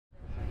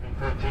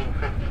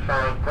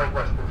13:55 Great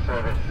Western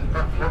Service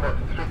from Plymouth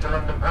through to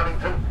London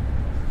Paddington.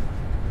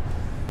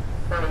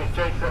 My name is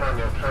Jason, I'm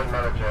your train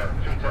manager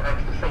through to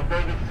Exeter St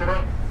David's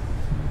today.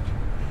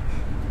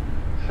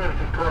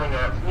 Service is calling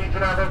out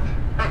Newton Abbot,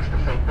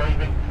 Exeter St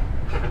David's,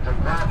 Tiverton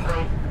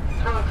Parkway,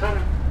 Taunton,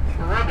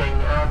 Reading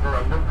and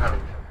London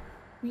Paddington.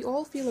 We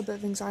all feel a bit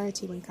of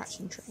anxiety when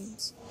catching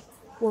trains,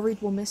 worried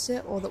we'll miss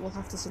it or that we'll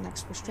have to sit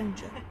next to a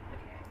stranger.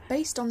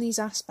 Based on these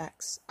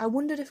aspects, I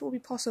wondered if it would be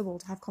possible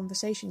to have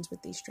conversations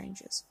with these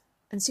strangers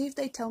and see if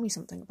they'd tell me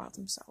something about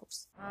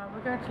themselves.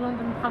 We're going to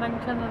London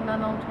Paddington and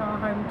then on to our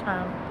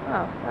hometown.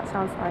 Oh, that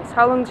sounds nice.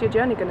 How long's your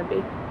journey going to be?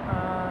 3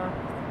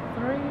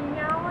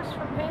 hours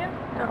from here,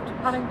 up to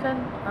Paddington,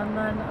 and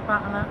then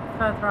about a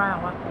further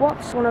hour.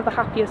 What's one of the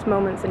happiest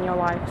moments in your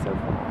life so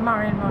far?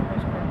 Marrying my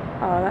husband.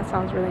 Oh, that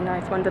sounds really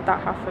nice. When did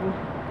that happen?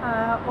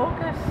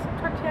 August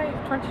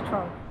 28th,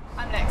 2012.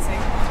 I'm Lexi.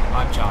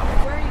 I'm Charlie.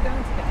 Where are you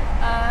going today?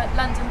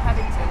 London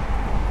Paddington,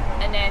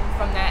 and then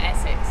from there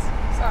Essex.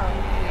 So,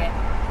 Yeah.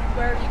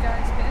 where are you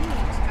going to be?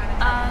 Just kind of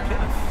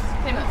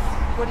Plymouth.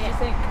 What do you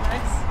think?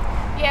 Nice?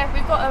 Yeah,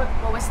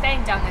 we're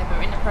staying down there, but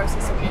we're in the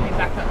process of moving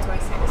back up to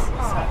Essex.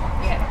 So,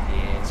 yeah.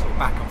 Yeah, so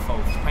back and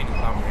forth,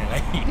 depending on really.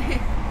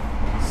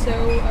 So,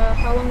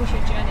 how long is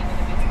your journey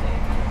going to be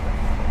today?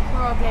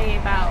 Probably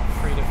about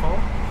 3 to 4?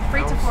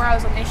 3 to 4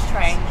 hours on this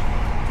train,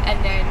 and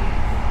then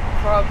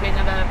probably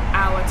another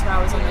hour, 2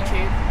 hours on the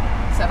tube.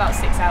 So about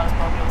 6 hours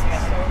probably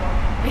altogether. So long.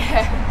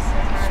 Yeah.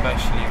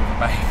 Especially with a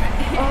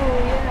baby. Oh,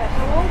 yeah.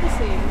 How old is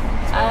he?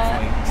 12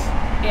 weeks.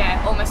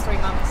 Yeah, almost 3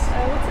 months.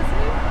 What's his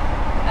name?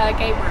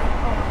 Gabriel.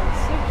 Oh,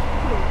 so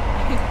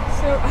cute.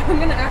 So, I'm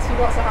going to ask you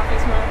what's the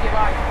happiest moment of your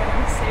life, but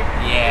I'm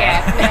serious. Yeah.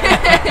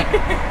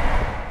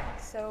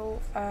 So,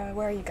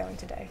 where are you going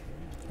today?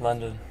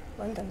 London.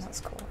 London, that's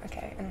cool.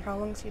 Okay, and how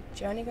long's your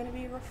journey going to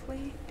be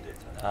roughly?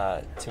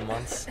 2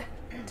 months.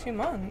 2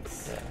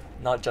 months? Yeah.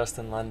 Not just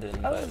in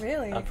London, Oh, but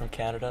really? I'm from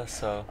Canada,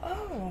 so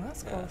Oh,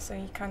 that's cool. Yeah. So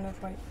you kind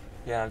of like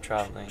yeah, I'm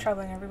traveling.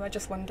 traveling everywhere,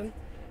 just London?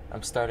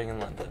 I'm starting in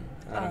London,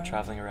 and then I'm Oh.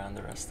 traveling around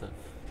the rest of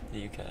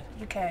the UK.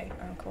 UK,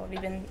 oh cool. Have you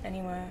been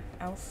anywhere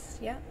else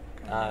yet?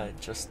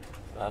 Just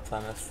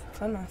Plymouth.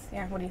 Plymouth,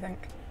 yeah, what do you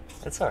think?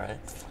 It's alright.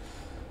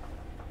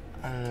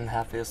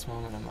 Happiest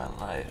moment of my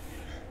life.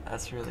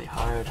 That's really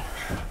hard.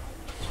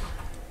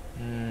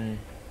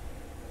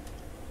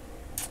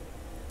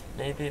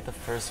 Maybe the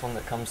first one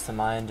that comes to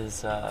mind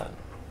is, I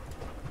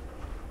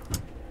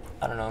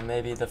don't know,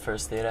 maybe the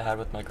first date I had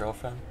with my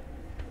girlfriend.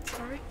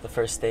 Sorry? The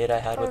first date I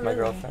had Oh, with my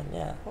really? girlfriend,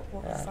 yeah. What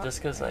was Yeah, that? just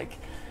because, I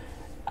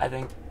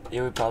think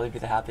it would probably be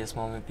the happiest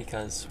moment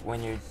because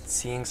when you're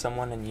seeing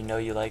someone and you know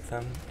you like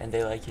them and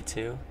they like you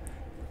too,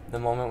 the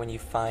moment when you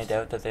find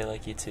out that they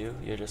like you too,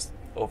 you're just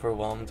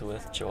overwhelmed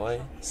with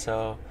joy.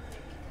 So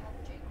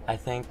I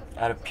think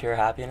out of pure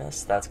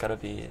happiness, that's got to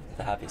be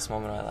the happiest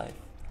moment of my life.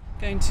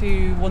 Going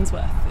to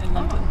Wandsworth in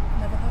London. Oh,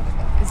 never heard of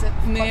it. Is it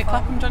Near quite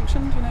far? Clapham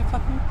Junction, do you know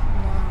Clapham?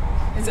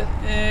 No. Is it?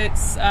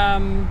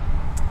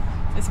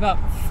 It's about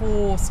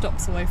 4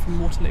 stops away from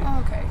Waterloo. Oh,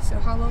 okay, so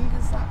how long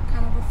is that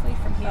kind of roughly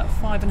from here?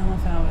 About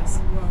 5.5 hours.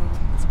 Whoa,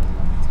 that's really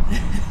long.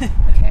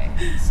 Okay,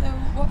 so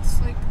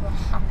what's like the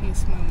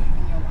happiest moment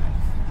in your life?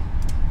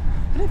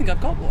 I don't think I've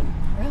got one.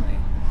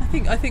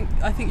 Really? I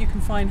think you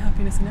can find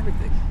happiness in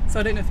everything. So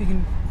I don't know if you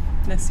can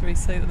necessarily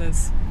say that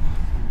there's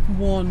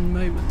one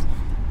moment.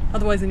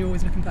 Otherwise, then you're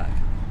always looking back.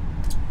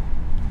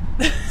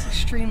 It's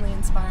extremely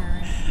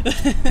inspiring.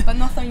 But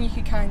nothing you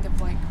could kind of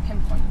like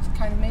pinpoint.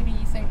 Kind of maybe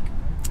you think,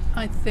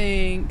 I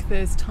think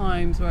there's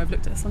times where I've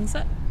looked at a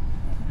sunset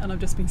and I've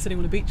just been sitting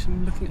on a beach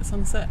and looking at a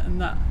sunset, and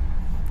that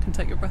can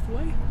take your breath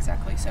away.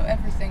 exactly, so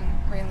everything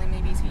really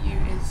maybe to you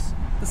is...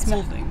 The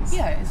small things.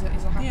 Yeah, is a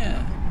happy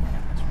Yeah. moment.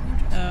 Yeah, that's really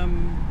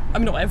interesting. I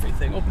mean, not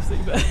everything, obviously,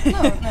 but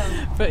No.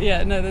 but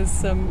yeah, no.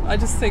 There's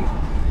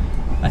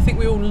I think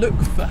we all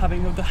look for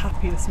having the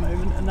happiest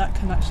moment, and that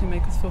can actually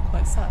make us feel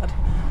quite sad.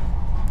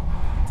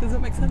 Does that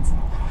make sense?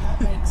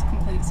 That makes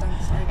complete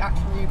sense. I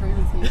actually agree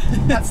with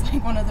you. That's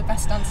like one of the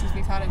best answers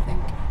we've had, I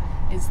think,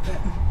 is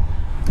that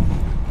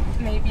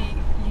maybe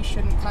you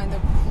shouldn't kind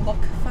of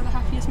look for the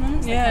happiest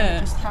moments. They kind Yeah.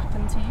 of just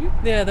happen to you.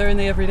 Yeah, they're in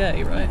the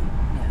everyday, right?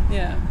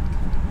 Yeah. Yeah.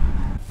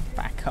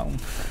 Back home.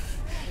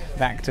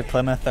 Back to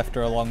Plymouth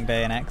after a long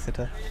day in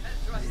Exeter.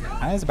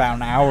 And it's about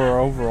an hour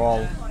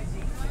overall.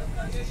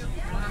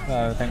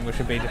 So I think we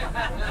should be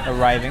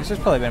arriving. So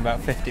it's probably been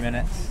about 50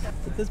 minutes.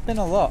 But there's been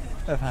a lot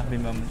of happy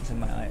moments in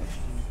my life.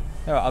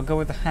 So I'll go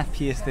with the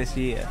happiest this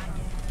year,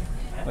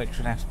 which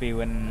would have to be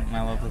when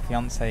my lovely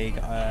fiancée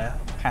got a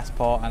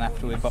passport and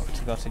after we booked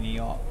to go to New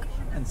York,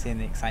 and seeing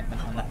the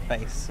excitement on that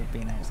face of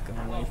being able to go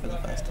away for the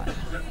first time.